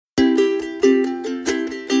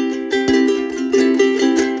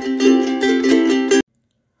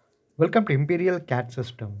Welcome to Imperial CAD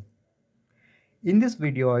system. In this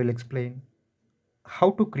video, I will explain how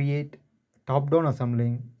to create top-down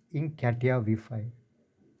assembling in Catia V5.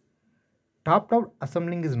 Top-down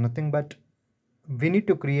assembling is nothing but we need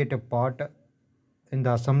to create a part in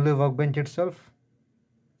the assembly workbench itself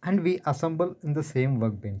and we assemble in the same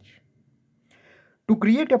workbench. To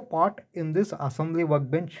create a part in this assembly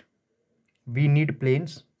workbench, we need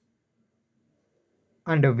planes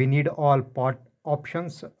and we need all part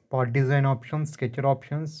options, part design options, sketcher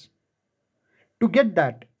options. To get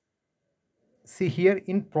that, see here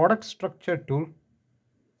in product structure tool,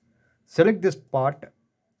 select this part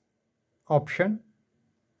option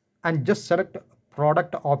and just select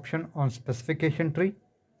product option on specification tree.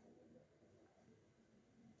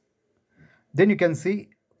 Then you can see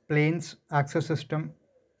planes access system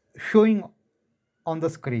showing on the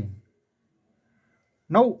screen.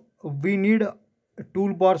 Now we need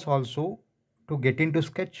toolbars also to get into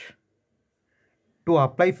sketch, to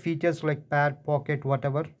apply features like pad, pocket,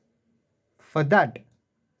 whatever. For that,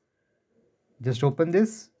 just open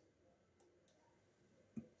this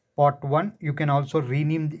part 1. You can also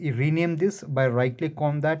rename this by right click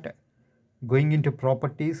on that, going into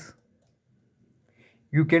properties.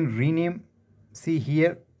 You can rename, see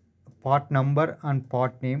here, part number and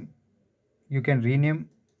part name. You can rename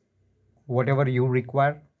whatever you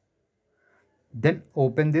require. Then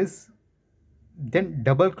open this, then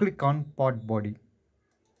double click on part body.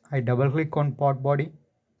 I double click on part body.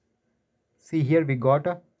 See here we got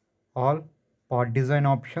all part design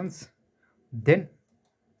options. Then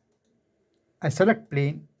I select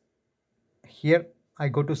plane. Here I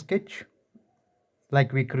go to sketch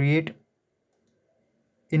like we create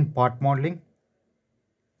in part modeling.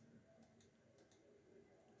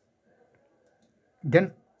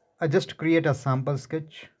 Then I just create a sample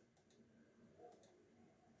sketch.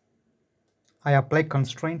 I apply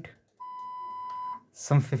constraint,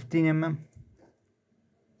 some 15 mm.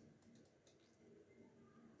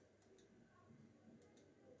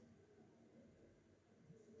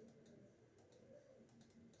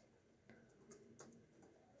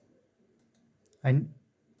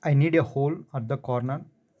 I need a hole at the corner,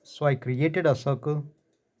 so I created a circle.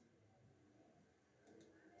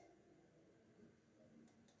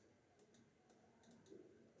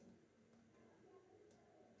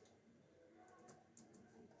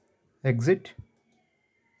 Exit,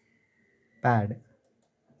 pad.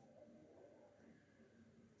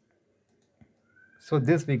 So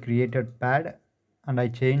this we created pad and I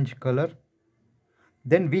change color.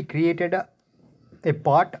 Then we created a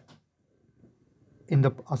part in the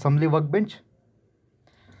assembly workbench.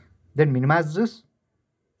 Then minimize this.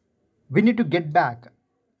 We need to get back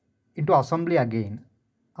into assembly again,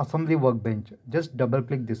 assembly workbench. Just double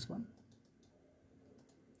click this one.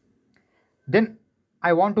 Then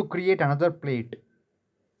I want to create another plate.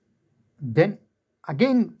 Then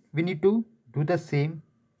again we need to do the same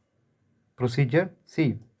procedure.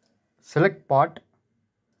 See, select part,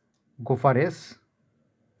 go for S.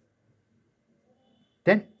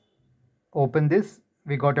 Then open this,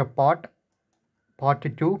 we got a part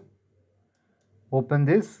 2. Open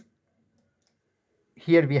this.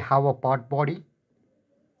 Here we have a part body.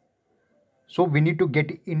 So we need to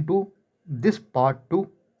get into this part 2.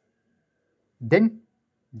 Then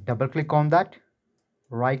double click on that,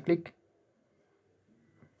 right click,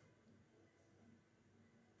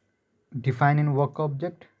 define in work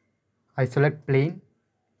object. I select plane,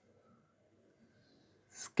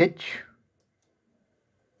 sketch,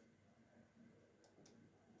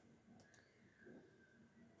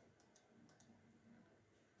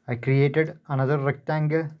 I created another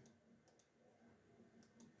rectangle.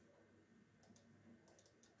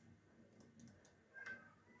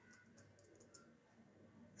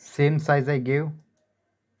 Same size I gave.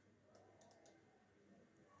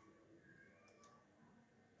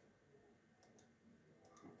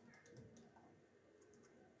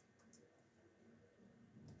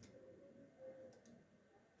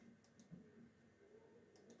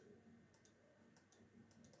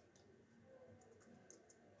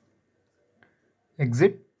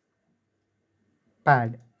 Exit,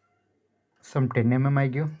 pad, some 10 mm I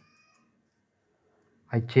give.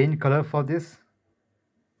 I change color for this.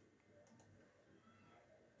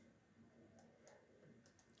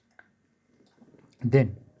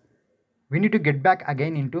 Then we need to get back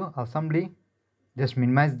again into assembly. Just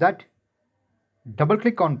minimize that, double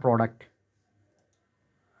click on product.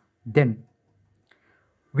 Then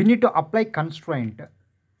we need to apply constraint.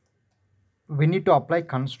 We need to apply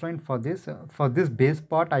constraint for this. For this base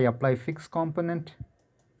part, I apply fixed component.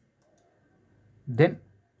 Then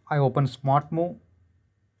I open smart move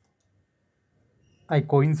I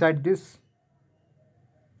coincide this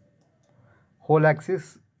whole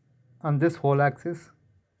axis and this whole axis.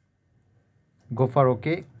 Go for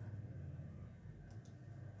OK.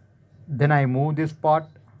 Then I move this part.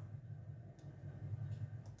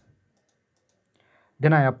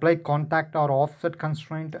 Then I apply contact or offset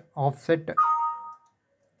constraint. Offset.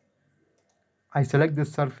 I select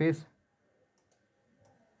this surface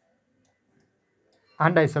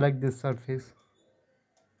and I select this surface.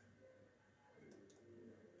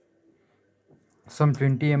 Some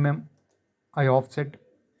 20 mm. I offset.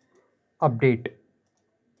 Update.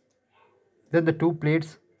 Then the two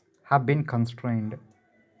plates have been constrained.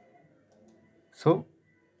 So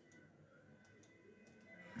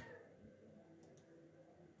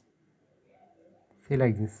see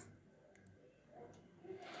like this.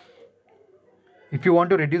 If you want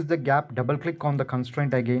to reduce the gap, double click on the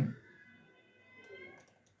constraint again.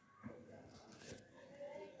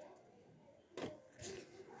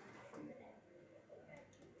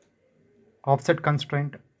 Offset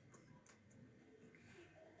constraint,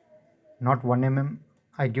 not 1 mm,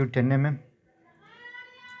 I give 10 mm.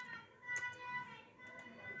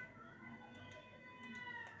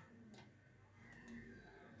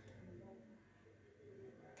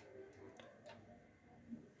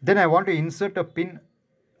 Then I want to insert a pin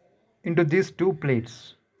into these two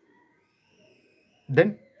plates.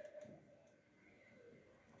 Then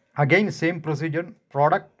again same procedure,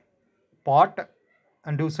 product, part,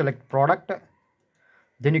 and do select product.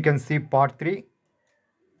 Then you can see part 3.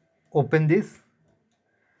 Open this.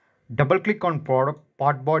 Double click on product,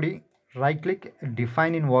 part body, right click,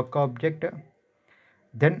 define in work object.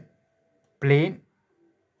 Then plane.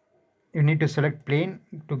 You need to select plane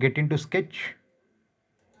to get into sketch.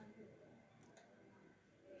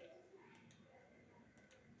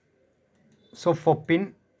 So for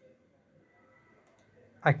pin,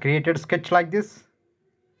 I created sketch like this.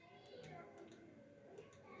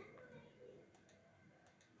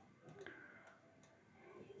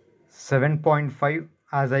 .5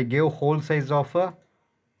 as I gave hole size of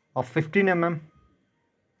 15 mm.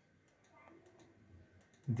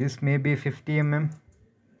 This may be 50 mm.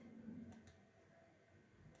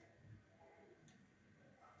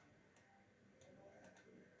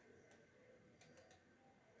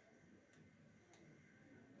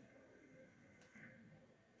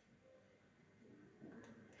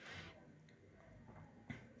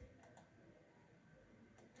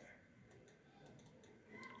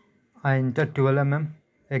 I enter 12 mm,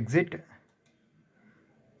 exit,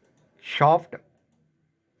 shaft,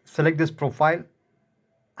 select this profile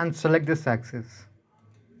and select this axis.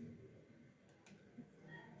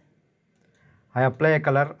 I apply a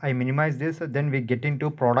color, I minimize this, then we get into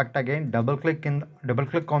product again, double click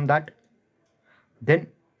on that. Then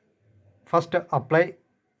first apply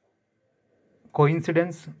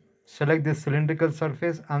coincidence, select this cylindrical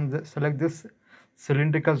surface and select this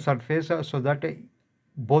cylindrical surface so that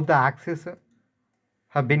both the axes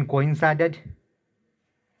have been coincided.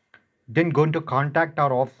 Then go into contact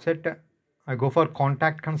or offset. I go for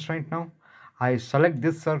contact constraint now. I select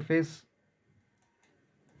this surface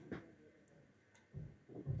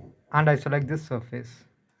and I select this surface.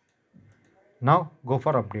 Now go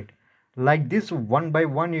for update. Like this, one by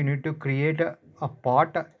one you need to create a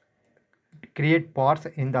part, create parts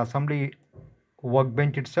in the assembly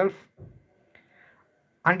workbench itself,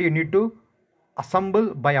 and you need to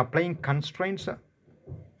assemble by applying constraints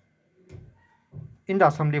in the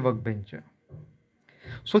assembly workbench.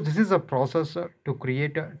 So this is a process to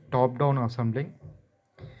create a top-down assembling.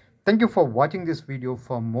 Thank you for watching this video.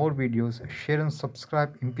 For more videos, share and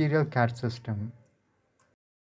subscribe Imperial CAD system.